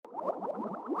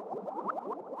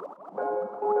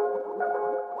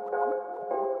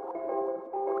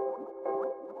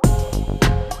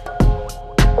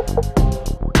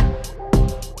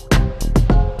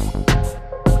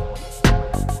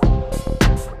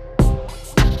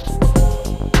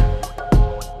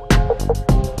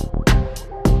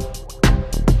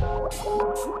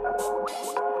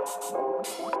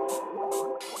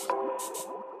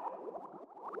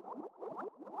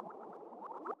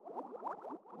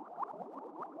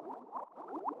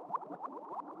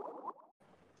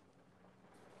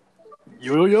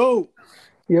Yo, yo, yo.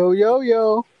 Yo, yo,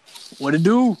 yo. What it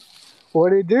do?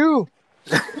 What it do?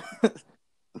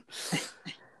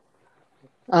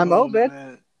 I'm Oh, Obed,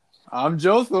 man. I'm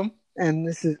Jotham. and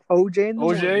this is OJ in the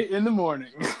morning. OJ in the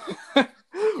morning.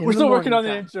 In We're the still working morning on the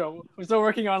time. intro. We're still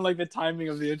working on the timing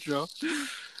of the intro.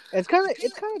 It's kind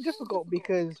of difficult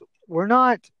because we're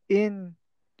not in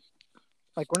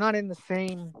the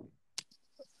same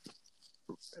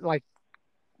like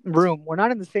room. We're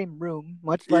not in the same room,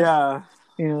 much less Yeah.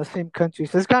 the same country.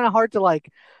 So it's kind of hard to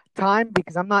time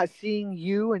because I'm not seeing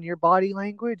you and your body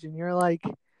language, and you're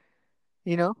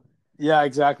you know, Yeah,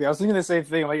 exactly. I was thinking the same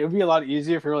thing. Like, it would be a lot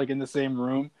easier if we were in the same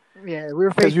room yeah, we were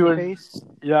because face we to would. face.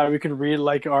 Yeah, we could read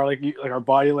our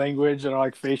body language and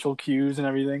our facial cues and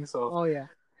everything. So, Oh yeah,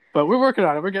 but we're working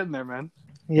on it. We're getting there, man.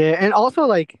 yeah, and also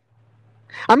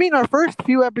our first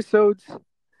few episodes.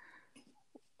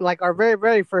 Our very,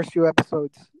 very first few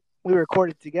episodes, we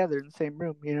recorded together in the same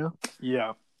room,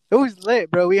 Yeah. It was lit,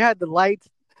 bro. We had the lights,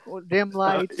 dim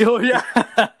lights, Oh yeah.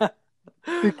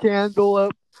 the candle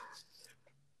up.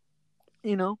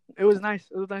 It was nice.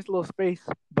 It was a nice little space.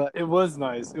 But It was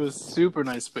nice. It was super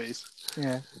nice space.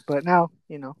 yeah, but now,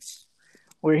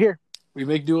 we're here. We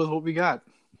make do with what we got.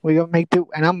 We gonna make do.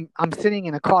 And I'm sitting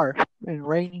in a car and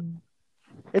raining.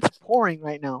 It's pouring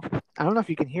right now. I don't know if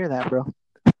you can hear that, bro.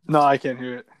 No, I can't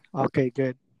hear it. Okay,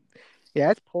 good.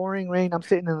 Yeah, it's pouring rain. I'm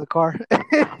sitting in the car.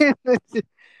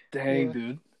 Dang, Yeah.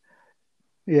 dude.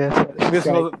 Yeah, so You it's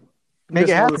smell, like, make it smell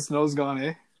the happen. snow's gone,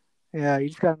 eh? Yeah, you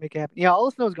just gotta make it happen. Yeah, all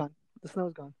the snow's gone. The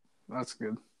snow's gone. That's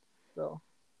good. So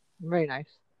very nice.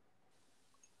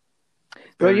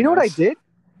 Bro, Very you know what I nice. did?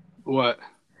 What?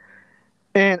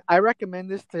 And I recommend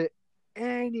this to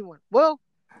anyone. Well,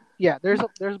 yeah, there's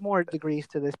more degrees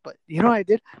to this, but you know what I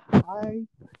did?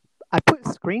 I put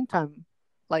screen time,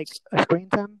 like a screen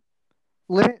time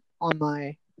limit on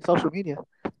my social media.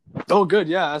 Oh, good.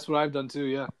 Yeah, that's what I've done too.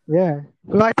 Yeah. Yeah.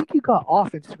 Well, I think you got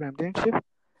off Instagram, didn't you?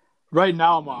 Right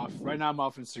now I'm off. Right now I'm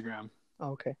off Instagram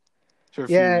Oh, okay. for a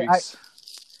few Yeah, weeks.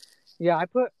 I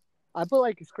put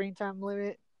like a screen time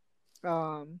limit.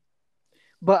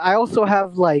 But I also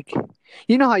have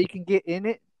you know how you can get in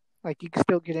it? Like you can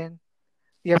still get in.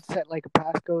 You have to set like a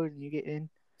passcode and you get in.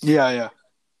 Yeah, yeah.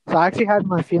 So I actually had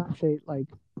my fiance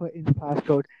put in the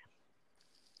passcode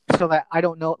so that I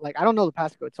don't know the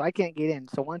passcode, so I can't get in.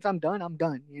 So once I'm done,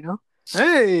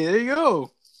 Hey, there you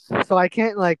go. So I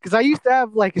can't because I used to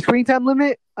have a screen time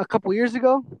limit a couple years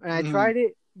ago, and I tried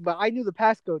it, but I knew the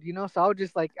passcode, so I was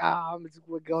just I'm just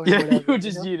going Yeah, whatever. you would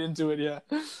just eat into it. Yeah.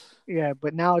 Yeah,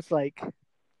 but now it's I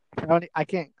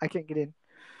can't get in.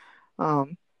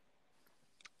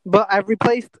 But I've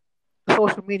replaced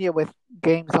social media with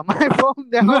games on my phone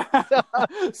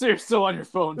now. So you're still on your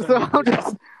phone. So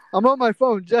I'm on my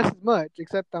phone just as much,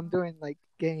 except I'm doing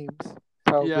games.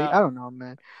 Probably. Yeah. I don't know,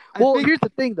 man. Here's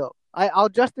the thing though. I'll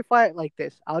justify it like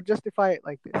this.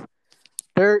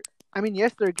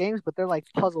 Yes, they're games, but they're like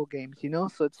puzzle games,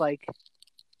 So it's like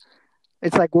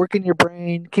working your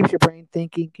brain, keeps your brain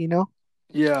thinking,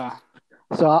 Yeah.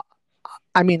 So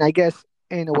I guess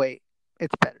in a way,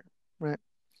 it's better, right?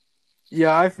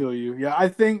 Yeah, I feel you. Yeah, I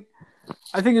think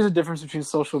there's a difference between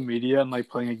social media and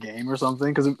playing a game or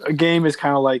something, because a game is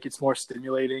kind of it's more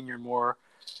stimulating. You're more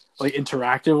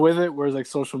interactive with it, whereas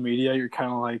social media, you're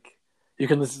kind of you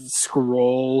can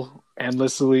scroll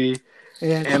endlessly,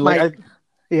 And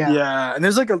yeah, and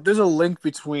there's a link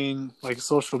between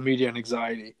social media and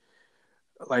anxiety,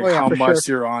 how much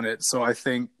you're on it. So I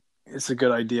think it's a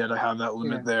good idea to have that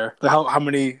limit there. How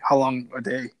long a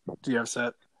day do you have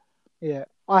set? Yeah,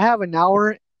 I have an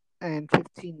hour and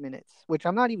 15 minutes, which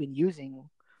I'm not even using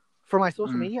for my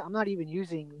social media. I'm not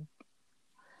using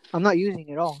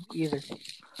it all either.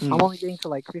 I'm only getting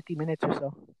to 50 minutes or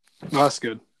so. Oh, that's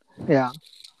good. Yeah,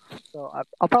 so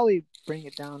I'll probably bring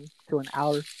it down to an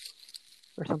hour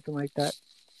or something like that.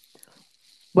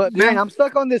 But man, I'm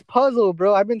stuck on this puzzle,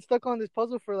 bro. I've been stuck on this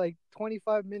puzzle for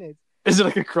 25 minutes. Is it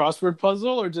a crossword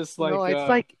puzzle or just no?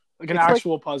 It's an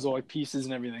actual puzzle, pieces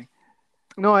and everything?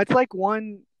 No, it's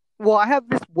one. Well, I have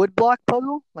this wood block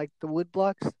puzzle, the wood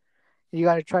blocks. You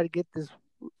got to try to get this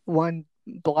one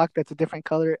block that's a different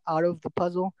color out of the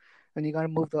puzzle, and you got to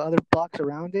move the other blocks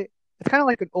around it. It's kind of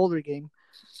like an older game.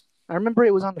 I remember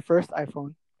it was on the first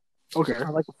iPhone. Okay.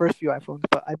 Or the first few iPhones,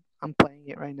 but I'm playing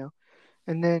it right now.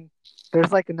 And then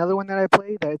there's another one that I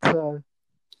play that's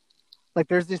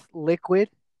there's this liquid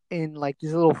in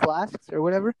these little flasks or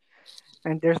whatever,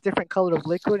 and there's different color of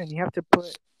liquid, and you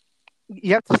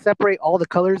have to separate all the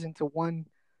colors into one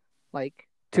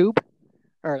tube,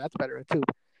 or that's better, a tube.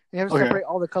 You have to separate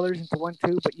all the colors into one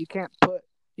tube, but you can't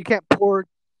pour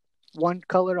one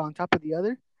color on top of the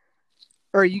other.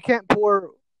 or you can't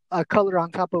pour a color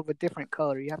on top of a different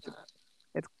color. You have to.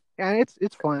 It's and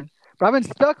it's fun. But I've been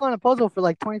stuck on a puzzle for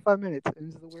like 25 minutes,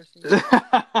 and it's the worst thing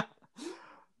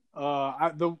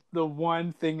ever. The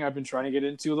one thing I've been trying to get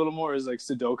into a little more is like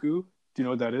Sudoku. Do you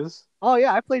know what that is? Oh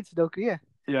yeah, I played Sudoku. Yeah.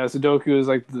 Yeah, Sudoku is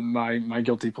like my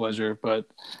guilty pleasure. But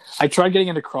I tried getting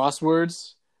into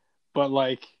crosswords, but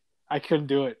like I couldn't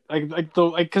do it.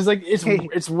 Because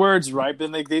it's words, right?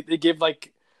 But then they give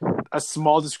like a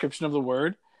small description of the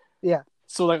word. Yeah.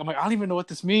 So like I'm like I don't even know what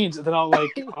this means, and then I'll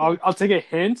take a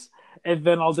hint, and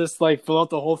then I'll just like fill out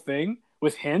the whole thing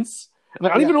with hints. I'm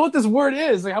like I don't even know what this word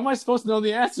is. Like how am I supposed to know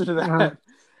the answer to that? Uh-huh.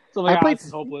 So I'm like this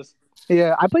is hopeless.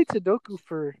 Yeah, I played Sudoku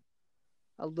for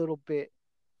a little bit.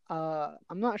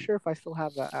 I'm not sure if I still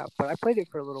have that app, but I played it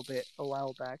for a little bit a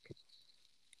while back.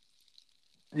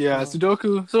 Yeah,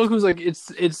 Sudoku's like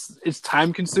it's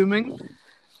time consuming,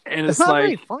 and it's not like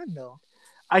very fun though.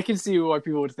 I can see why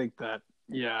people would think that.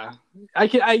 Yeah,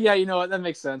 yeah, you know what? That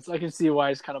makes sense. I can see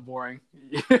why it's kind of boring.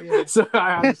 Yeah. So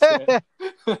I understand.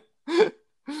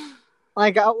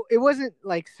 Like it wasn't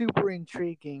like super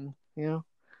intriguing, you know.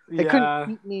 It couldn't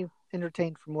keep me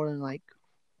entertained for more than like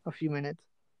a few minutes.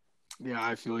 Yeah,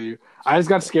 I feel you. I just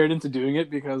got scared into doing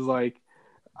it because like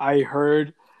I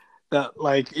heard that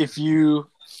like if you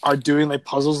are doing like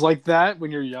puzzles like that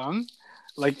when you're young,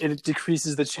 like it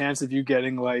decreases the chance of you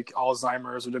getting like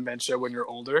Alzheimer's or dementia when you're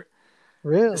older.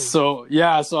 Really? So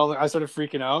yeah, so I started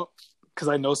freaking out because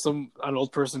I know an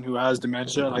old person who has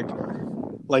dementia,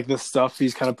 like the stuff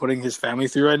he's kind of putting his family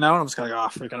through right now. And I'm just kind of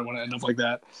like, freak, I don't want to end up like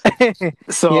that.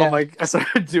 So yeah. I'm like, I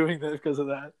started doing that because of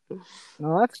that.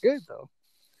 No, that's good though.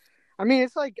 I mean,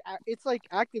 it's like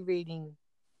activating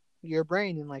your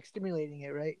brain and like stimulating it,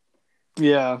 right?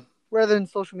 Yeah. Rather than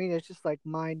social media, it's just like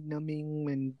mind numbing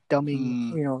and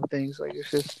dumbing, you know, things. Like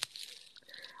it's just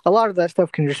a lot of that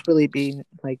stuff can just really be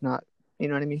like not, you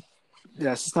know what I mean?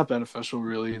 Yeah, it's just not beneficial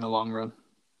really in the long run.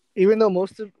 Even though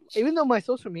my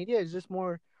social media is just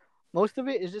most of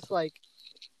it is just like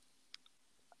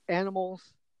animals.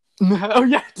 Oh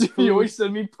yeah, dude, you always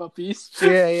send me puppies.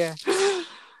 Yeah.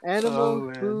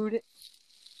 Animals, food,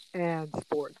 and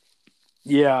sports.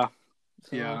 Yeah.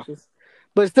 So yeah.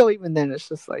 But still, even then, it's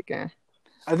just like,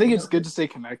 I think it's good to stay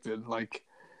connected. Like,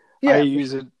 yeah, I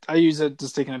use it to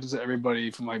stay connected to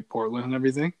everybody from like Portland and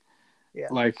everything. Yeah.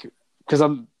 Like, because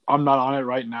I'm not on it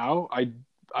right now.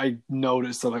 I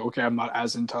noticed that like, okay, I'm not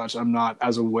as in touch. I'm not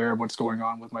as aware of what's going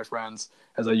on with my friends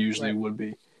as I usually would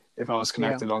be if I was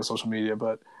connected on social media.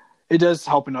 But it does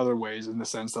help in other ways in the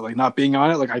sense that like not being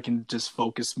on it, like I can just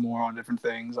focus more on different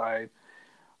things.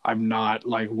 I'm not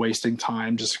like wasting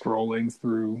time just scrolling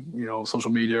through, you know, social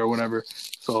media or whatever.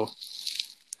 So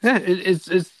yeah, it's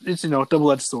you know,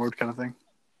 double-edged sword kind of thing.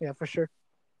 Yeah, for sure.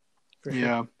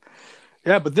 Yeah.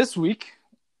 But this week,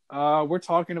 we're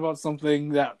talking about something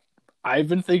that I've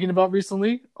been thinking about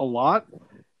recently a lot,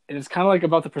 and it's kind of like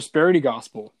about the prosperity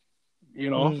gospel, you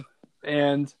know.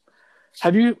 And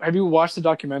have you watched the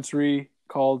documentary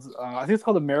called I think it's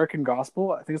called American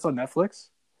Gospel? I think it's on Netflix.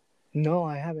 No,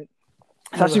 I haven't.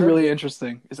 It's actually really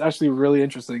interesting. It's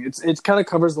kind of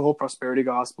covers the whole prosperity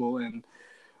gospel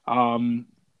and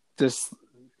this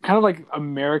kind of like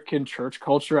American church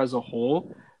culture as a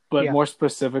whole, but more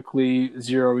specifically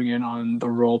zeroing in on the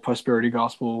role prosperity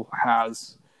gospel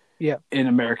has in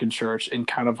American church and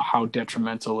kind of how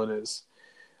detrimental it is.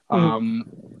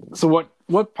 So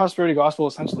what prosperity gospel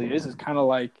essentially is kind of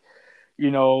like,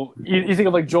 you know, you think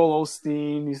of like Joel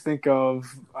Osteen, you think of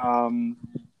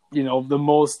you know, the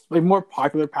most like more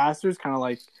popular pastors kind of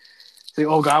like say,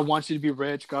 oh, God wants you to be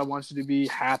rich, God wants you to be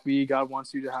happy, God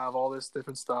wants you to have all this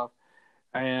different stuff,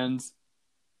 and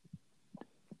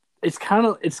it's kind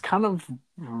of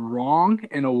wrong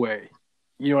in a way.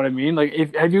 You know what I mean? Like,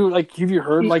 have you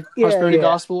heard like prosperity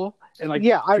gospel and like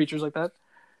preachers like that?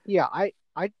 Yeah,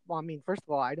 well, I mean, first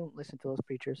of all, I don't listen to those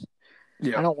preachers.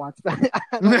 Yeah, I don't watch that.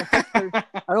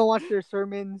 I don't watch their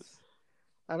sermons.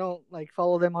 I don't like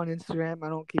follow them on Instagram. I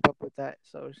don't keep up with that.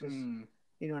 So it's just,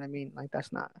 you know what I mean? Like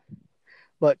that's not.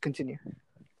 But continue.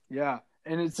 Yeah,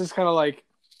 and it's just kind of like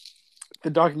the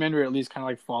documentary at least kind of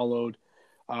like followed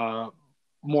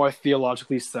more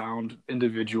theologically sound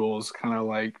individuals, kind of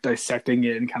like dissecting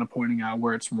it and kind of pointing out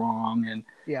where it's wrong, and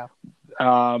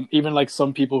even like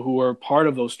some people who were part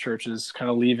of those churches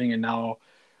kind of leaving and now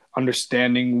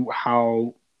understanding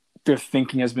how their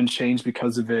thinking has been changed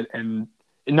because of it, and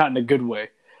not in a good way.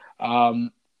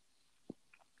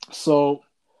 So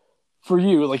for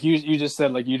you, like you just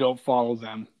said, like you don't follow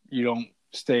them, you don't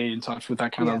stay in touch with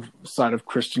that kind of side of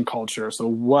Christian culture. So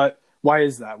why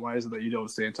is that? Why is it that you don't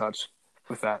stay in touch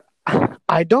with that?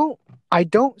 I don't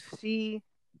see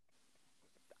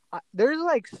there's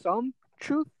like some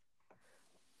truth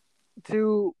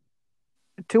to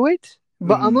it,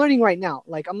 but I'm Mhm. learning right now.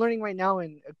 Like I'm learning right now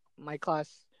in my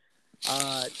class,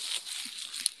 uh,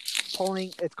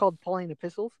 Pauline. It's called Pauline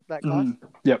Epistles. That class,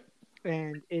 Mhm. Yep.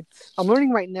 and I'm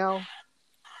learning right now.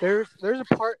 There's a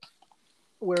part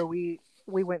where we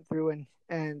went through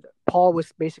and Paul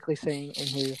was basically saying in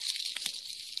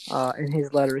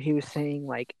his letter, he was saying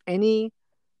like any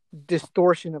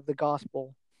distortion of the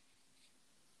gospel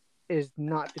is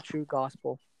not the true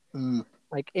gospel. Mhm.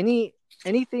 Like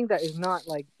anything that is not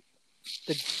like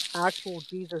the actual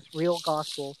Jesus real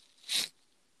gospel,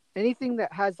 anything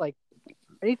that has like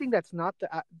anything that's not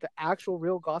the actual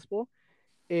real gospel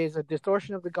is a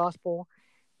distortion of the gospel.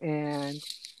 And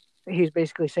he's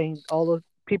basically saying all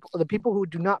the people who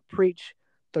do not preach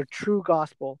the true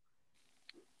gospel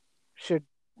should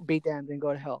be damned and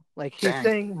go to hell. Like he's Dang.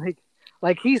 saying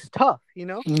like he's tough, you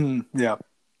know? Mhm. Yeah.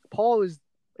 Paul is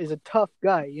a tough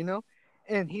guy, you know?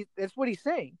 And that's what he's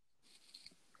saying.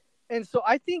 And so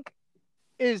I think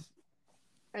is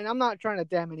and I'm not trying to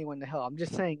damn anyone to hell. I'm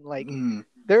just saying like Mhm.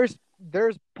 there's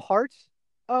parts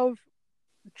of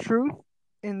truth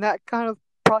in that kind of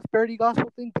prosperity gospel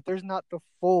thing, but there's not the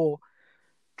full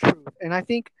truth. And I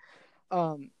think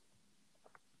um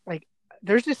like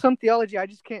there's just some theology I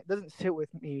just can't doesn't sit with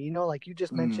me, you know, like Mhm.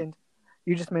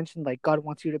 you just mentioned like God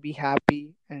wants you to be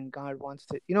happy and God wants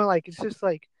to, you know, like it's just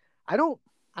like I don't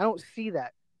I don't see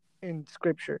that in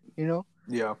scripture, you know?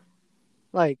 Yeah.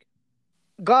 Like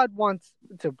God wants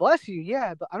to bless you,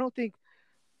 yeah, but I don't think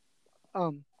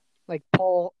um like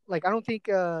Paul like I don't think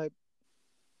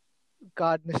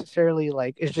God necessarily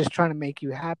like is just trying to make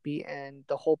you happy, and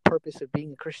the whole purpose of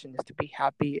being a Christian is to be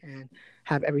happy and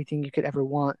have everything you could ever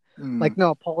want. Mhm. Like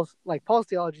no, Paul's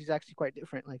theology is actually quite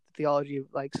different. Like the theology of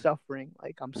like suffering,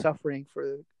 like I'm suffering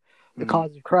for the Mhm.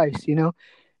 cause of Christ, you know,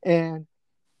 and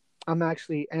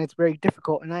and it's very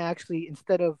difficult. And I actually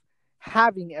instead of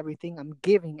having everything, I'm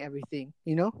giving everything,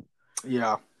 you know.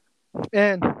 Yeah.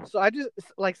 And so I just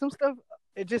like some stuff,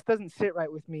 it just doesn't sit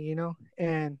right with me, you know,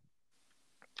 and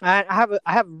I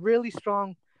have really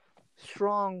strong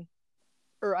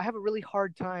or I have a really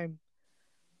hard time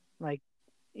like,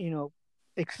 you know,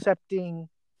 accepting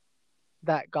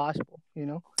that gospel, you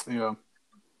know? Yeah.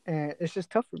 And it's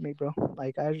just tough for me, bro.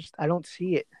 Like I don't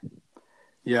see it.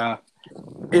 Yeah.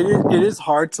 It is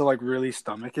hard to like really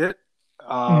stomach it.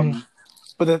 Mm-hmm.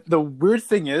 But the weird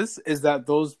thing is that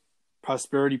those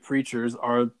prosperity preachers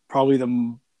are probably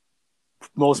the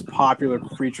most popular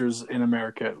preachers in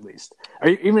America, at least.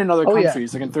 Even in other Oh yeah.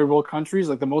 countries, like in third world countries,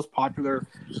 like the most popular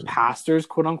pastors,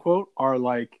 quote unquote, are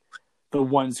like the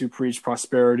ones who preach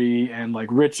prosperity and like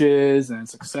riches and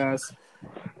success.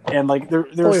 And like they're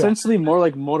Oh yeah. essentially more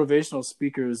like motivational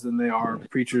speakers than they are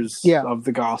preachers Yeah. of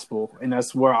the gospel, and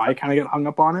that's where I kind of get hung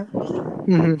up on it.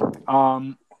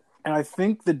 Mm-hmm. And I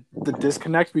think the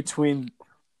disconnect between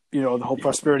the whole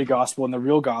prosperity gospel and the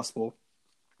real gospel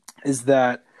is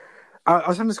that I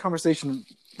was having this conversation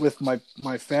with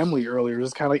my family earlier.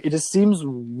 It's kind of like it just seems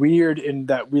weird in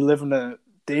that we live in a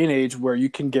day and age where you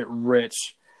can get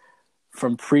rich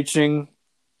from preaching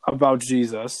about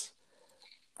Jesus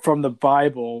from the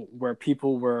Bible, where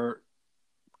people were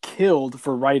killed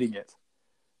for writing it.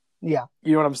 Yeah.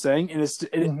 You know what I'm saying? And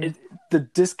Mm-hmm. the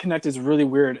disconnect is really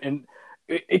weird, and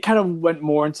it kind of went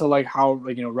more into like how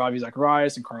like Ravi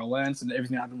Zacharias and Carl Lentz and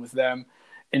everything that happened with them,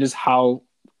 and just how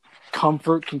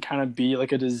comfort can kind of be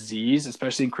like a disease,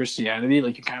 especially in Christianity.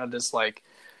 Like you kind of just like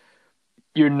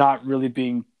you're not really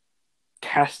being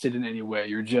tested in any way.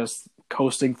 You're just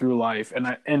coasting through life.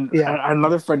 And Yeah.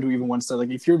 another friend who even once said like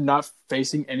if you're not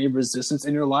facing any resistance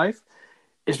in your life,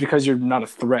 it's because you're not a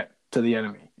threat to the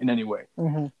enemy in any way.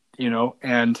 Mm-hmm.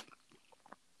 And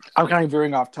I'm kind of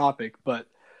veering off topic, but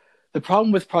the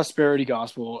problem with prosperity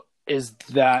gospel is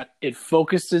that it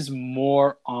focuses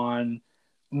more on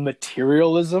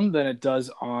materialism than it does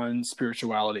on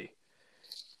spirituality.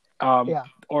 Um, Yeah.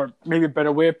 or maybe a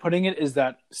better way of putting it is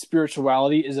that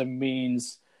spirituality is a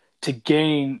means to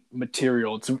gain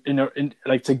material,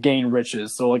 like to gain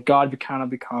riches. So like God kind of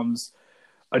becomes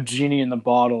a genie in the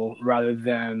bottle rather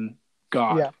than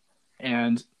God. Yeah.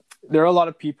 And there are a lot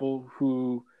of people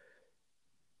who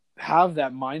have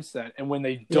that mindset, and when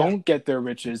they Yeah. don't get their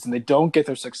riches and they don't get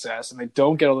their success and they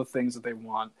don't get all the things that they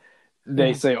want,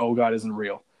 they Mm-hmm. say, "Oh, God isn't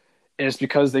real." And it's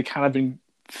because they kind of been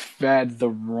fed the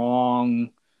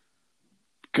wrong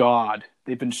God.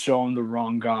 They've been shown the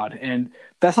wrong God. And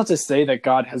that's not to say that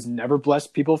God has never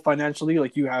blessed people financially.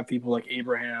 Like you have people like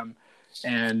Abraham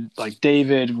and like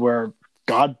David where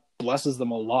God blesses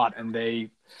them a lot and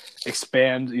they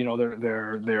expand,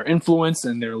 their influence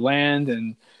and their land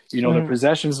and their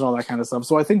possessions and all that kind of stuff.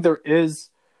 So I think there is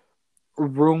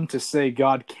room to say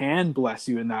God can bless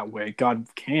you in that way. God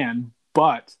can,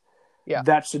 but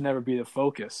that should never be the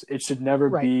focus. It should never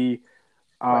be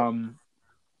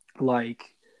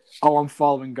like, oh, I'm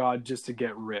following God just to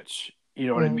get rich. You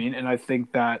know what I mean? And I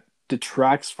think that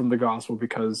detracts from the gospel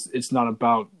because it's not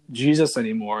about Jesus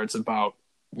anymore. It's about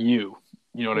you.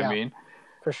 You know what I mean?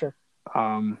 For sure.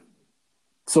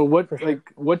 So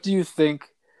what do you think?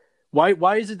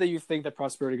 Why is it that you think that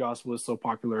prosperity gospel is so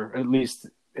popular? At least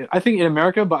I think in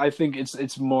America, but I think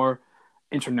it's more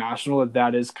international.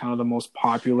 That is kind of the most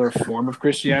popular form of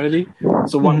Christianity.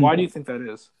 So why do you think that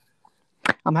is?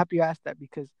 I'm happy you asked that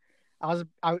because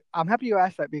I'm happy you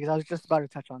asked that because I was just about to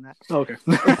touch on that. Okay.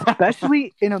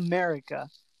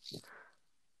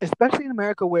 especially in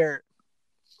America where,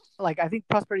 like, I think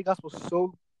prosperity gospel is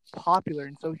so popular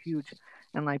and so huge,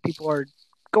 and like people are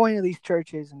going to these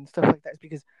churches and stuff like that. It's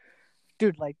because,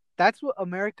 dude, like that's what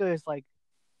America is like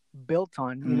built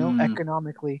on, you know,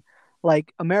 economically.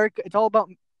 Like America, it's all about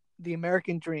the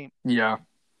American dream. Yeah.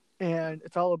 And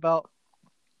it's all about,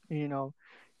 you know,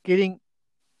 getting.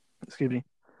 Excuse me.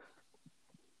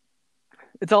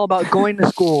 It's all about going to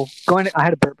school, I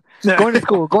had a burp. Going to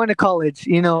school, going to college,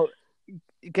 you know,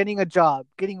 getting a job,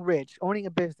 getting rich, owning a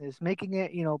business, making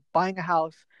it, you know, buying a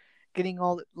house, getting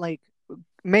all, like,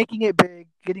 making it big,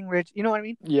 getting rich. You know what I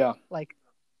mean? Yeah. Like,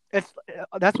 that's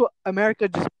what America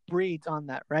just breeds on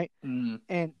that, right?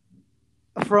 And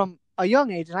from a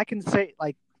young age, and I can say,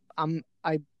 like,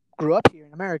 I grew up here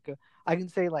in America, I can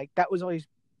say, like, that was always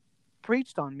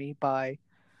preached on me by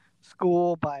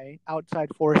school, by outside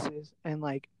forces, and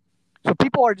like, so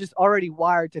people are just already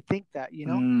wired to think that, you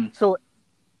know. So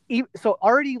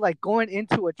already, like, going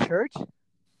into a church,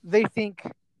 they think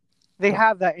they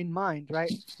have that in mind,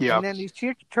 right? Yeah. And then these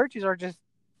churches are just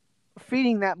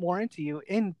feeding that more into you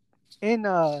in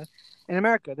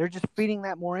America. They're just feeding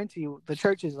that more into you. The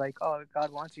church is like, oh,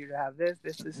 God wants you to have this,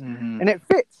 and it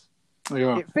fits.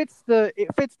 Yeah. It fits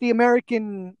the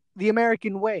American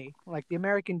way, like the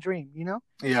American dream, you know?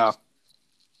 Yeah.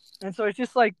 And so it's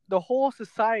just like the whole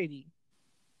society,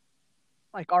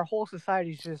 like our whole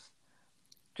society is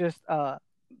just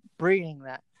breeding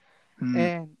that.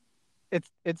 And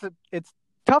it's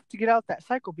tough to get out that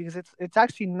cycle because it's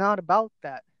actually not about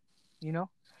that, you know?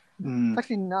 It's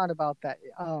actually not about that.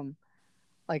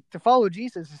 Like, to follow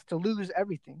Jesus is to lose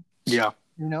everything. Yeah.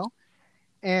 You know?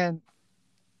 And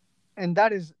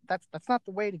that's not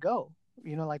the way to go.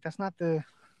 You know, like, that's not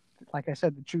like I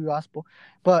said, the true gospel.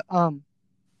 But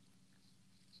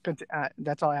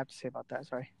that's all I have to say about that.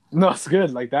 Sorry. No, it's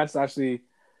good. Like, that's a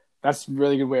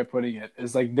really good way of putting it.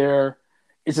 Is like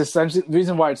it's essentially the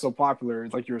reason why it's so popular.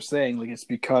 Like you were saying, like, it's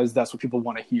because that's what people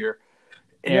want to hear,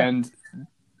 and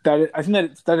I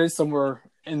think that is somewhere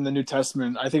in the New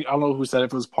Testament. I don't know who said it,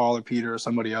 if it was Paul or Peter or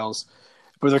somebody else,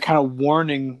 but they're kind of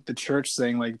warning the church,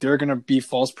 saying, like, there are going to be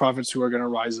false prophets who are going to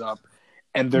rise up,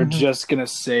 and they're just going to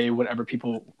say whatever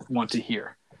people want to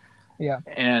hear. Yeah.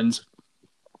 And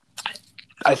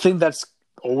I think that's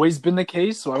always been the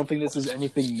case, so I don't think this is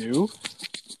anything new,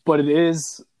 but it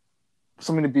is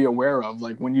something to be aware of.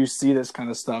 Like, when you see this kind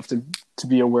of stuff, to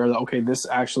be aware that, okay, this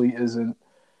actually isn't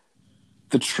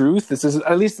the truth. This is,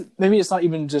 at least, maybe it's not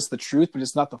even just the truth, but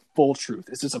it's not the full truth.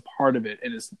 It's just a part of it,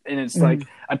 and it's like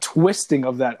a twisting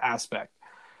of that aspect.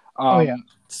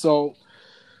 So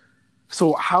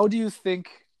how do you think,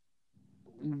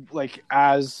 like,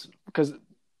 because,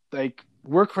 like,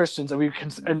 we're Christians,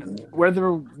 and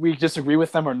whether we disagree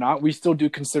with them or not, we still do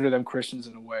consider them Christians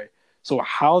in a way. So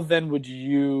how then would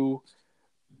you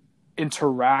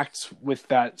interact with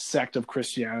that sect of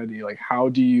Christianity? Like, how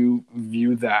do you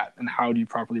view that, and how do you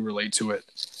properly relate to it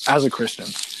as a Christian?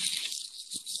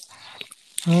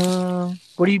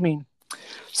 What do you mean?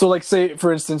 So, like, say,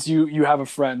 for instance, you have a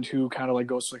friend who kind of, like,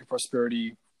 goes to, like, a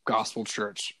prosperity gospel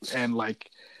church, and, like,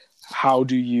 how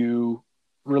do you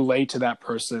relate to that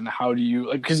person? How do you,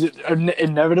 like, because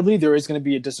inevitably there is going to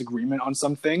be a disagreement on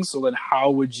some things. So then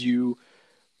how would you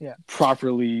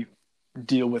properly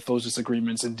deal with those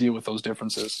disagreements and deal with those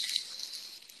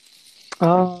differences?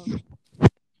 I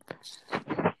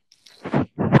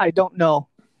don't know.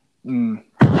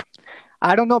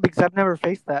 I don't know because I've never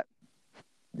faced that.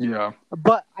 Yeah.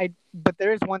 But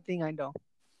there is one thing I know.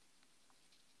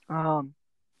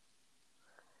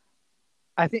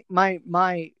 I think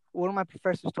one of my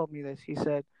professors told me this. He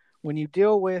said, when you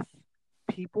deal with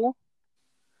people,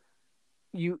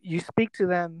 you speak to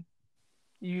them,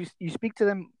 you speak to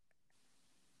them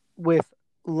with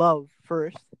love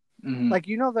first. Like,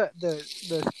 you know,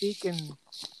 the speak in,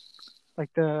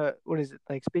 like, the, what is it,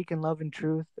 like, speak in love and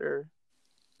truth, or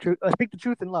truth, speak the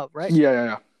truth in love, right?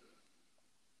 Yeah.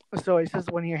 So it says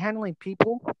when you're handling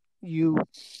people, you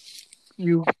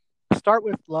you start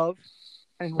with love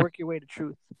and work your way to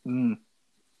truth. Mm.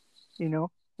 You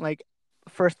know, like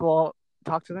first of all,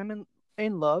 talk to them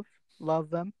in love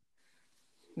them,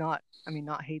 not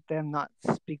hate them, not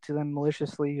speak to them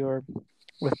maliciously or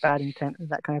with bad intent and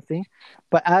that kind of thing.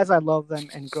 But as I love them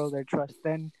and grow their trust,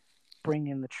 then bring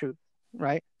in the truth,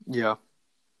 right? Yeah.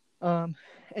 Um,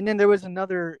 and then there was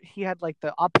another. He had like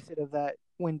the opposite of that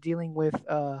when dealing with.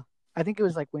 I think it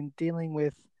was like when dealing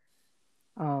with.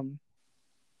 Um,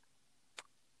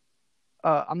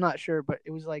 I'm not sure, but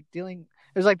it was like dealing.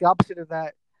 It was like the opposite of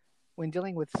that when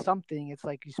dealing with something. It's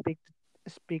like you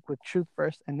speak with truth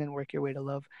first and then work your way to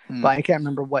love. But Mm. I can't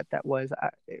remember what that was.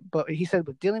 But he said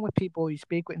with dealing with people, you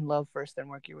speak in love first, then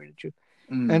work your way to truth.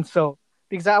 Mm. And so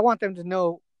because I want them to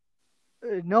know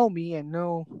me and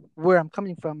know where I'm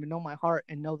coming from and know my heart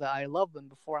and know that I love them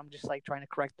before I'm just like trying to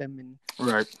correct them and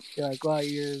Right. you're like, well,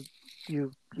 you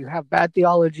have bad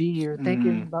theology, you're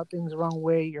thinking Mm. about things the wrong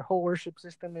way, your whole worship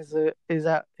system is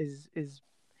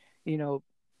you know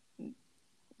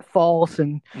false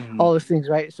and Mm. all those things,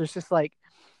 right? So it's just like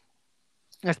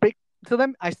I speak to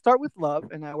them, I start with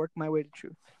love and I work my way to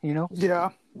truth, you know? Yeah.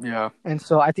 Yeah. And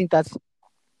so I think that's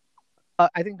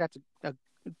a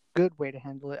good way to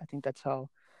handle it. I think that's how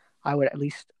I would at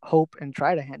least hope and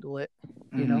try to handle it,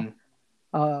 you know?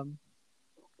 Mm.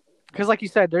 Because like you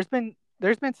said, there's been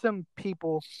some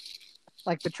people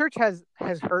like the church has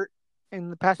hurt in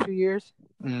the past few years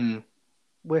Mm.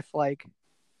 with like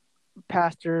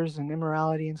pastors and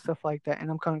immorality and stuff like that. And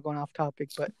I'm kind of going off topic,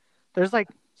 but there's like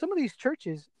some of these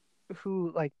churches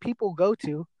who like people go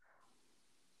to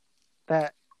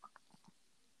that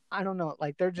I don't know,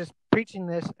 like they're just preaching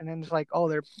this, and then it's like, oh,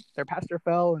 their pastor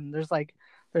fell, and there's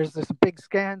this big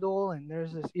scandal, and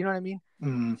there's this, you know what I mean?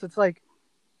 Mm. So it's like,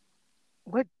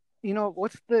 what,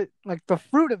 what's the like the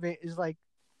fruit of it is like,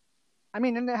 I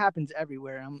mean, and it happens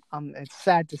everywhere. It's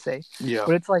sad to say, Yeah.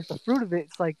 but it's like the fruit of it.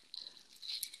 It's like,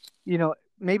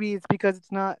 maybe it's because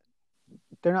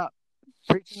they're not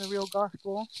preaching the real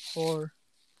gospel, or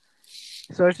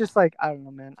so it's just like I don't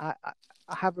know, man. I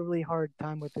have a really hard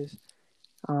time with this.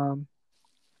 Um,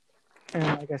 and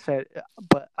like I said,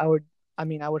 but I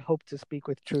would hope to speak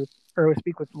with truth or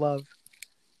speak with love,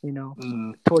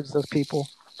 Mm. towards those people,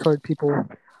 toward people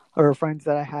or friends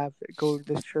that I have that go to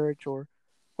this church or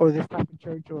this type of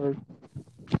church or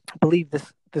believe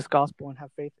this gospel and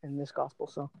have faith in this gospel.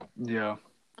 So Yeah.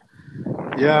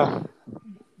 Yeah.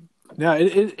 Yeah. I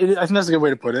think that's a good way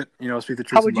to put it. Speak the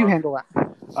truth how in would you love. handle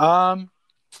that?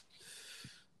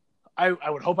 I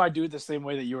would hope I do it the same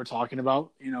way that you were talking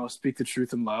about. Speak the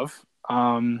truth in love.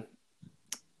 And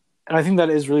I think that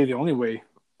is really the only way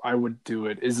I would do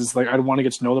it. Is like I'd want to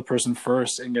get to know the person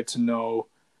first and get to know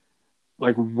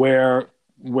like where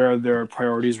their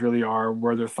priorities really are,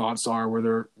 where their thoughts are, where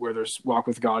their walk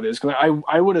with God is. Because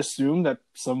I would assume that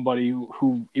somebody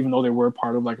who even though they were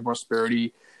part of like a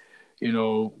prosperity,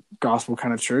 gospel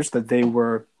kind of church, that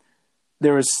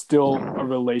there is still a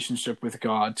relationship with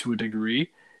God to a degree.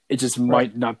 It just Right.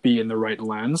 might not be in the right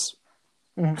lens.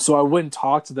 Mm-hmm. So I wouldn't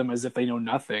talk to them as if they know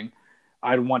nothing.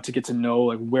 I'd want to get to know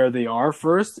like where they are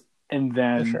first, and For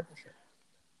then sure.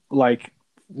 like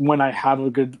when I have a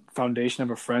good foundation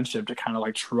of a friendship to kind of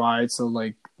like try to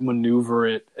like maneuver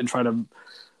it and try to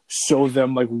show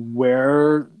them like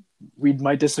where we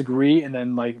might disagree, and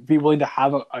then like be willing to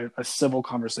have a civil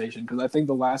conversation, because I think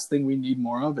the last thing we need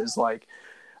more of is like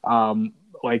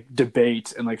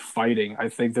debate and like fighting. I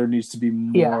think there needs to be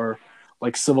Yeah, more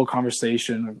like civil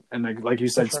conversation and like you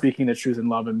for said, sure. speaking the truth in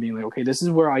love and being like, okay, this is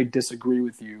where I disagree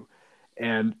with you,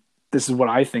 and this is what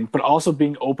I think, but also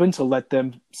being open to let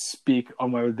them speak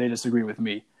on where they disagree with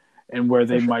me and where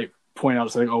For they sure. might point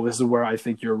out saying, oh, this is where I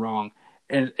think you're wrong.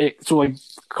 And so like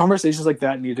conversations like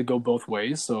that need to go both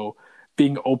ways. So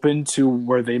being open to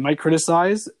where they might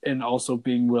criticize and also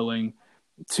being willing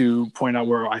to point out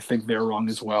where I think they're wrong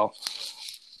as well.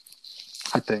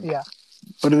 I think. Yeah.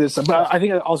 But it is. But Yeah. I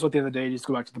think also at the end of the day, you just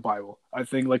go back to the Bible. I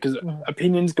think like because Mhm.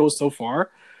 opinions go so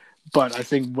far, but I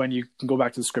think when you can go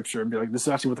back to the scripture and be like, this is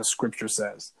actually what the scripture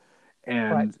says, Right.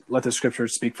 and let the scripture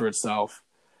speak for itself.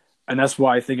 And that's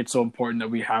why I think it's so important that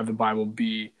we have the Bible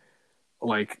be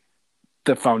like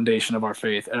the foundation of our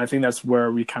faith. And I think that's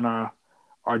where we kind of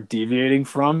are deviating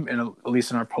from, and at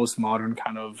least in our postmodern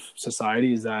kind of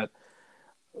society, is that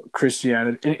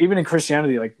Christianity, even in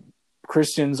Christianity, like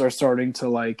Christians are starting to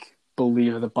like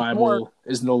believe that the It's more. Bible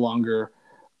is no longer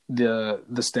the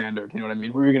standard. You know what I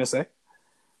mean? What were you gonna say?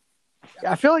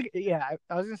 I feel like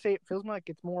I was gonna say it feels like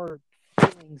it's more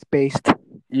feelings based than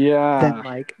Yeah.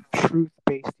 like truth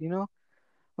based.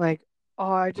 Like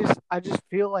oh, I just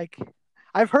feel like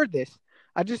I've heard this.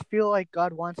 I just feel like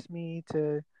God wants me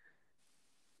to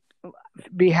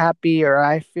be happy, or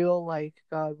I feel like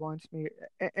God wants me.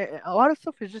 A lot of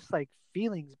stuff is just like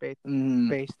feelings Mm,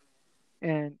 based,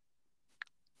 and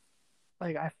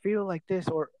like I feel like this,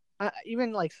 or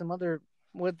even like some other.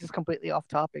 Well, this is completely off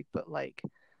topic, but like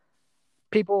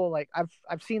people, like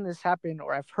I've seen this happen,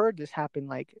 or I've heard this happen,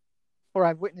 like, or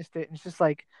I've witnessed it, and it's just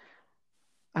like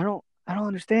I don't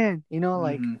understand,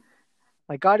 mm,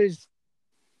 like God is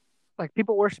like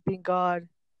people worshiping God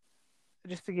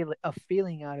just to get like, a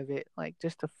feeling out of it, like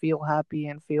just to feel happy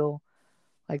and feel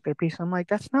like their peace. I'm like,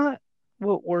 that's not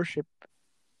what worship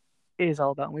is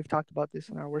all about. And we've talked about this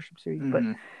in our worship series, but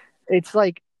mm, it's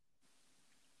like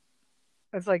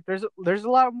there's a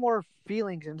lot more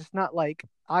feelings and it's not like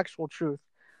actual truth.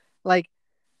 Like,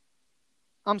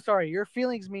 I'm sorry, your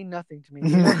feelings mean nothing to me,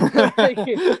 like,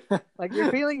 like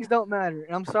your feelings don't matter.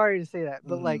 And I'm sorry to say that,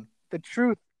 but like mm, the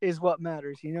truth is what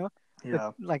matters, The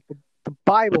yeah, like the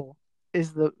Bible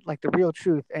is the like the real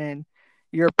truth, and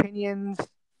your opinions,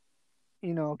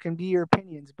 can be your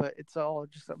opinions, but it's all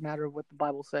just a matter of what the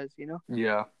Bible says.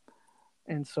 yeah,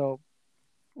 And so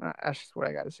that's just what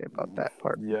I got to say about that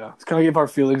part. yeah. It's kind of if our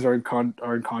feelings are in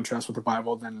contrast with the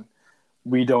Bible, then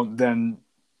we don't then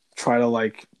try to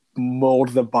like mold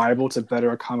the Bible to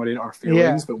better accommodate our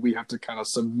feelings, Yeah, but we have to kind of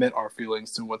submit our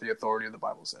feelings to what the authority of the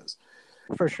Bible says.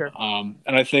 for sure. And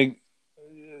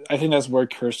I think that's where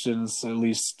Christians, at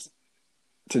least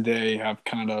today, have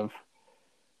kind of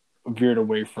veered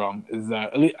away from. Is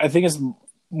that I think it's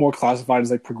more classified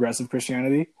as like progressive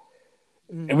Christianity,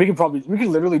 Mm, and we could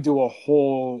literally do a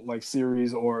whole like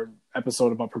series or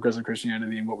episode about progressive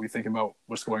Christianity and what we think about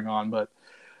what's going on. But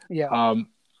yeah, um,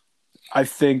 I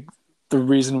think the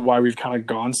reason why we've kind of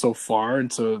gone so far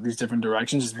into these different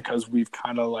directions is because we've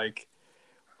kind of like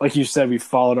you said, we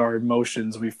followed our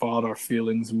emotions, we followed our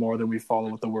feelings more than we follow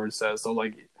what the word says. So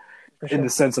like for in the sure.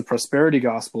 sense of prosperity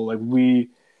gospel, like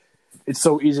it's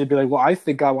so easy to be like, well, I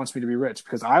think God wants me to be rich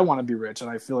because I want to be rich, and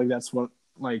I feel like that's what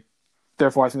like.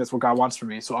 Therefore, I think that's what God wants for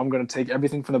me. So I'm going to take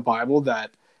everything from the Bible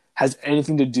that has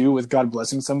anything to do with God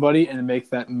blessing somebody and make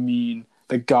that mean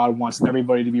that God wants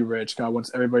everybody to be rich, God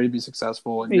wants everybody to be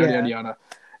successful, and yada yada Yeah, yada.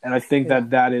 And I think yeah,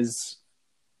 that is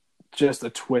just a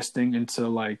twisting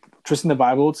the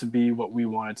Bible to be what we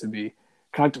want it to be,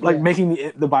 kind of like yeah.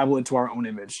 making the Bible into our own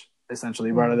image,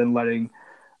 essentially, rather Mm, than letting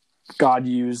God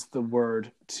use the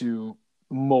word to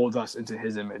mold us into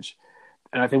His image.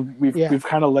 And I think yeah, we've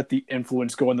kind of let the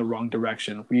influence go in the wrong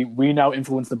direction. We now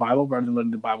influence the Bible rather than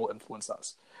letting the Bible influence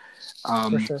us. for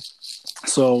Um, sure.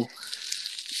 so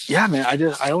yeah, man, I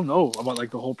don't know about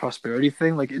like the whole prosperity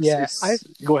thing. Like Yeah, it's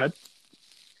go ahead.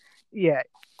 yeah.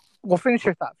 Well, finish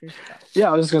your thought. Finish your thought. Yeah,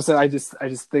 I was just gonna say I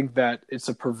just think that it's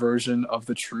a perversion of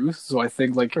the truth. So I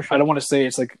think like For I don't sure. want to say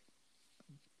it's like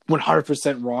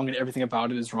 100% wrong and everything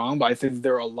about it is wrong, but I think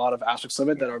there are a lot of aspects of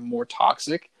it that are more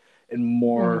toxic and Hmm.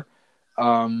 more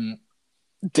um,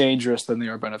 dangerous than they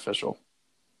are beneficial.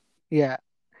 Yeah,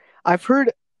 I've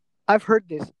heard. I've heard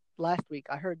this last week.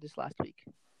 I heard this last week.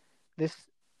 This.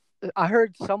 I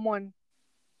heard someone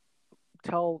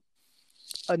tell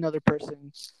another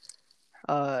person.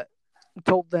 Uh,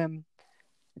 Told them,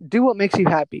 "Do what makes you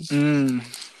happy." Mm.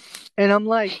 And I'm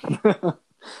like,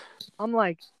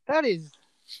 that is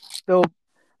the.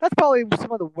 That's probably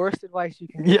some of the worst advice you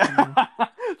can give Yeah, someone.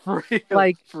 for real,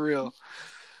 Like for real.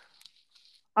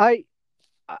 I,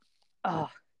 uh, uh,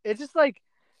 it's just like,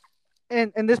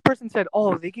 and this person said,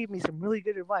 "Oh, they gave me some really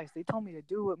good advice. They told me to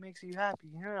do what makes you happy."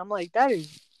 I'm like, that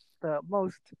is the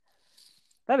most.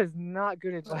 That is not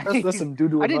good advice. That's some doo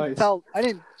doo I didn't advice. tell.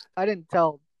 I didn't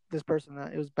tell this person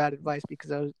that it was bad advice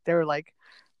because they were like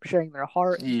sharing their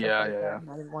heart and stuff Yeah, like yeah, that, yeah. and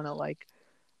I didn't want to like,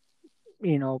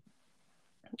 you know,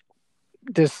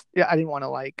 just yeah, I didn't want to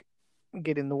like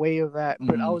get in the way of that.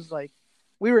 But I Mm-hmm. was like,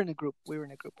 we were in a group, and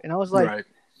Right. I was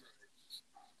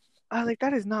like,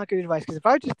 that is not good advice because if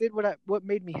I just did what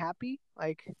made me happy,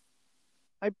 like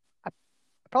I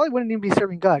probably wouldn't even be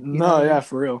serving God. You know what No, I yeah, mean?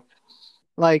 for real.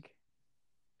 Like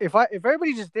if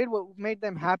everybody just did what made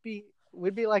them happy,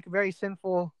 we'd be like very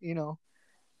sinful,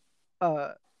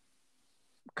 uh,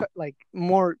 like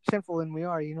more sinful than we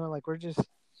are. Like we're just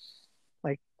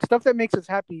like stuff that makes us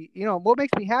happy. What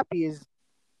makes me happy is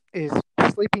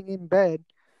sleeping in bed.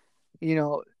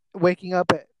 Waking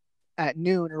up at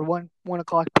noon or 1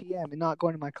 o'clock p.m. and not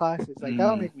going to my classes. Like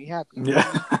that'll Mm. make me happy. You know what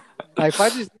I Yeah. mean? Like if I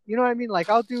just, you know what I mean? Like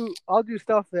I'll do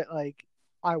stuff that like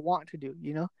I want to do.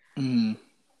 Mm.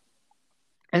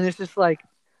 And it's just like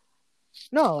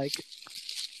no, like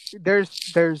there's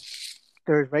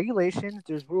regulations,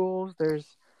 there's rules, there's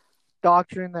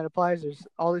doctrine that applies, there's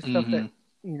all this stuff that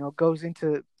Mm-hmm. you know goes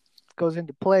into goes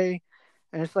into play,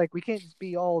 and it's like we can't just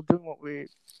be all doing what we're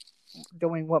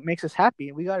doing, what makes us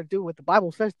happy. We got to do what the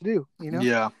Bible says to do, you know.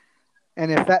 Yeah.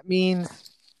 And if that means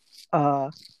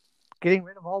getting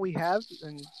rid of all we have,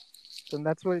 then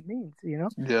that's what it means, you know.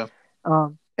 Yeah.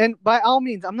 And by all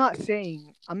means, I'm not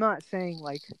saying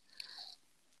like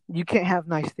you can't have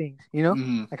nice things, you know.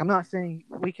 Mm-hmm. Like I'm not saying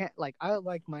we can't. Like I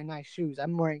like my nice shoes.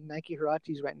 I'm wearing Nike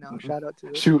Huaraches right now. Shout out to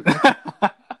those. Shoot.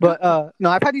 But no,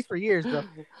 I've had these for years though.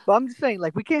 But I'm just saying,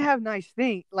 like we can't have nice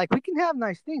things. Like we can have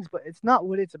nice things, but it's not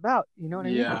what it's about. You know what I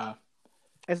mean? Yeah.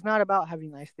 It's not about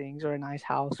having nice things or a nice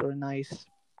house or a nice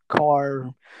car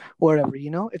or whatever.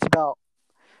 You know, it's about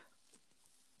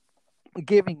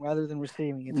giving rather than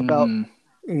receiving. It's about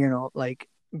like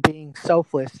being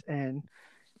selfless and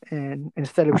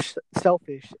instead of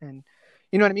selfish, and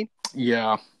you know what I mean.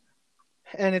 Yeah.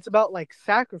 And it's about like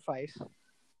sacrifice,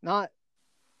 not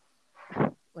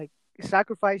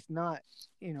not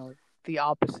the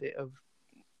opposite of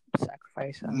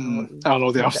sacrifice. I don't know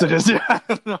what the opposite is. Yeah. I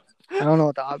don't know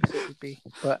what the opposite would be,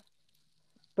 but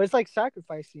it's like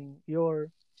sacrificing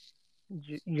your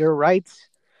rights,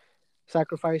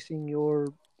 sacrificing your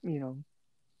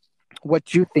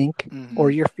what you think or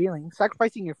your feelings,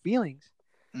 sacrificing your feelings.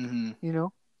 You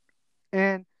know,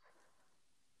 and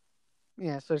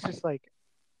yeah, so it's just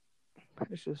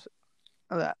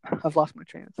that I've lost my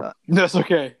train of thought. That's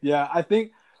okay. Yeah, I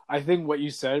think what you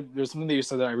said, there's something that you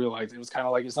said that I realized. It was kind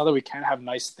of like, it's not that we can't have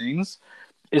nice things.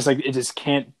 It's like it just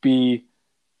can't be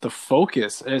the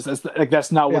focus.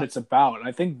 That's not what it's about. And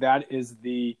I think that is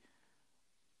the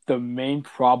main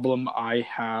problem I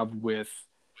have with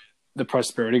the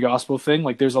prosperity gospel thing.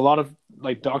 Like there's a lot of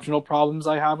like doctrinal problems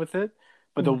I have with it.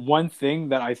 But the one thing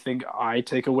that I think I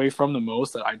take away from the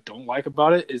most that I don't like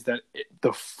about it is that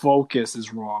the focus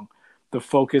is wrong. The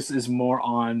focus is more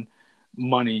on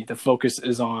money. The focus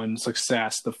is on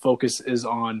success. The focus is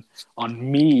on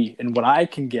me and what I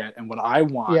can get and what I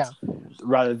want,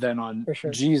 rather than on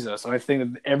Jesus. And I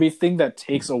think that everything that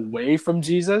takes away from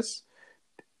Jesus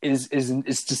is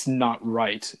just not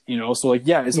right. You know, so like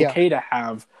it's okay to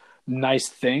have nice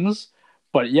things,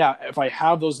 but if I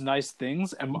have those nice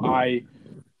things, am I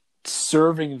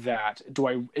serving that?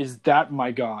 Is that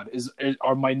my God?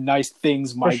 Are my nice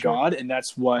things my God? And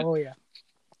that's what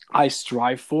I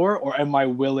strive for? Or am I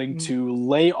willing to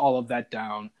lay all of that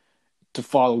down to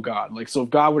follow God? Like, so if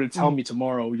God were to tell me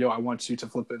tomorrow, I want you to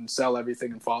flip and sell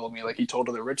everything and follow me, like he told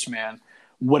the rich man,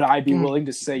 would I be willing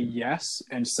to say yes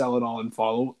and sell it all and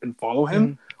follow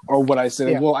him? Or would I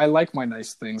say, well, I like my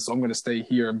nice things, so I'm going to stay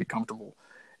here and be comfortable?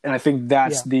 And I think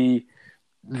that's the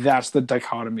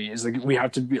dichotomy, is like we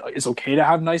have to be like, it's okay to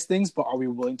have nice things, but are we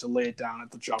willing to lay it down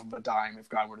at the drop of a dime if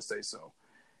God were to say so?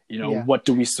 What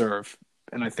do we serve?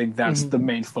 And I think that's the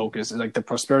main focus. Is like the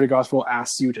prosperity gospel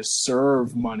asks you to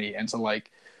serve money and to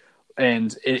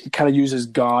and it kind of uses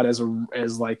God as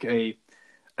like an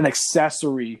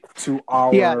accessory to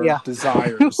our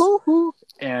desires.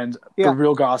 And the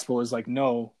real gospel is like,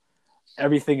 no,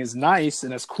 everything is nice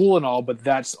and it's cool and all, but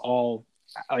that's all.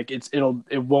 Like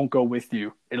it won't go with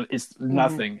you. It's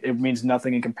nothing. It means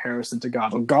nothing in comparison to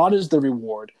God. So God is the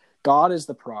reward. God is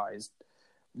the prize,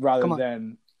 rather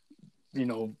than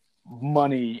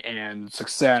money and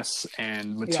success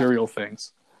and material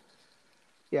things.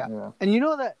 Yeah. And you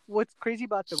know that what's crazy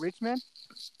about the rich man?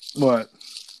 What?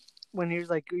 When he was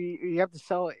like, you have to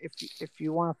sell if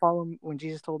you want to follow me. When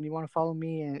Jesus told him, you want to follow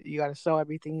me, and you got to sell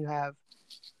everything you have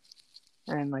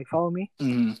and like follow me.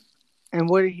 And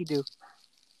what did he do?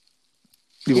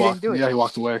 He didn't do it. Yeah, he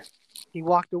walked away. He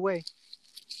walked away.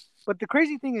 But the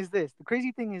crazy thing is this.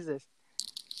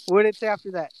 What did it say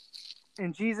after that?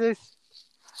 And Jesus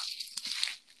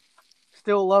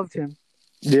still loved him.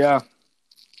 Yeah.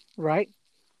 Right?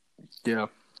 Yeah.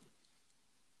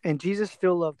 And Jesus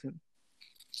still loved him.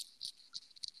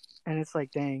 And it's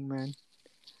like, dang, man.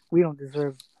 We don't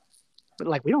deserve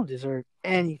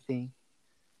anything.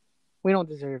 We don't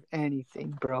deserve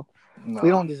anything, bro. No. We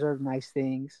don't deserve nice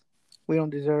things. We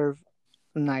don't deserve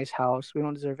a nice house. We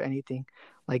don't deserve anything.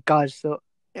 Like God still,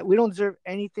 we don't deserve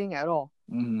anything at all.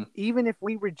 Even if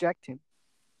we reject him.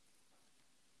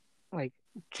 Like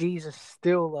Jesus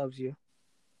still loves you.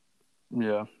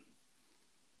 Yeah.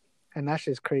 And that's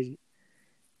just crazy.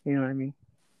 You know what I mean?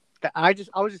 I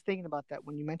was just thinking about that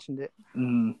when you mentioned it.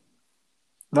 No,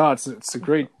 it's a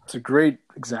great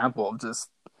example of just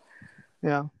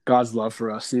God's love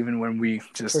for us, even when we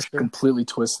just completely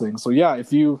twist things. So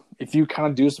if you kind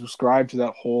of do subscribe to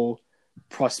that whole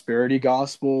prosperity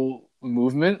gospel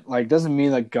movement, like, doesn't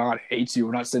mean that God hates you.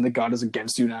 We're not saying that God is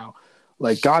against you now.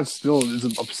 Like, God still is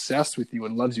obsessed with you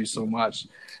and loves you so much.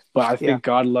 But I think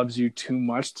God loves you too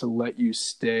much to let you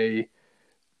stay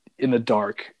in the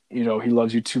dark. You know, he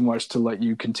loves you too much to let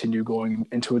you continue going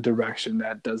into a direction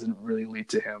that doesn't really lead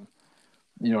to him.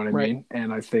 You know what I mean?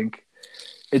 And I think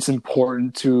it's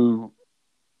important to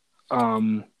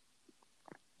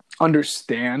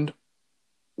understand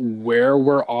where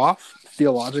we're off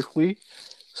theologically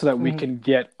so that we can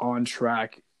get on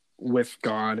track with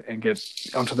God and get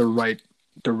onto the right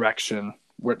direction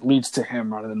where it leads to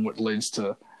him rather than what leads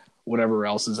to whatever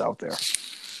else is out there.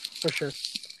 For sure.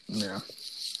 Yeah.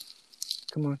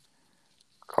 Come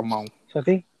on. So I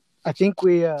think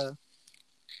we're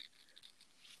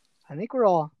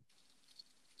all.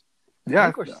 Yeah, I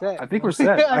think we're set. I think we're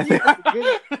set. I think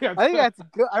that's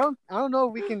good. I don't know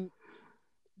if we can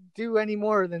do any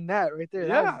more than that right there.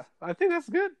 Yeah, I think that's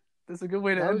good. That's a good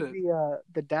way to end it.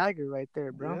 The dagger right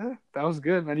there, bro. Yeah, that was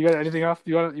good, man. You got anything else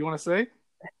you want to say?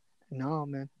 No,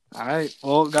 man. All right.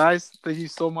 Well, guys, thank you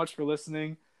so much for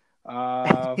listening. We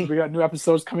got new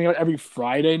episodes coming out every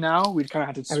Friday now. We kind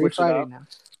of had to switch it up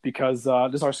because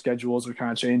just our schedules are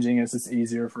kind of changing. It's just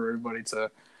easier for everybody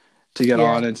to get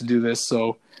on and to do this.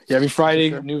 So yeah, every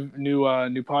Friday,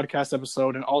 new podcast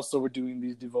episode, and also we're doing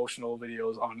these devotional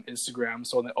videos on Instagram.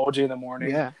 So on the OJ in the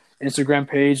Morning Instagram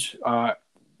page,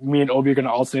 me and Obi are going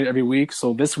to alternate every week.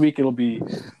 So this week it'll be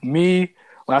me.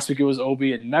 Last week it was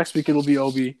Obi, and next week it'll be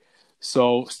Obi.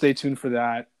 So stay tuned for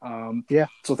that.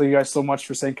 So thank you guys so much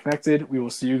for staying connected. We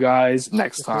will see you guys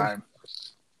next time.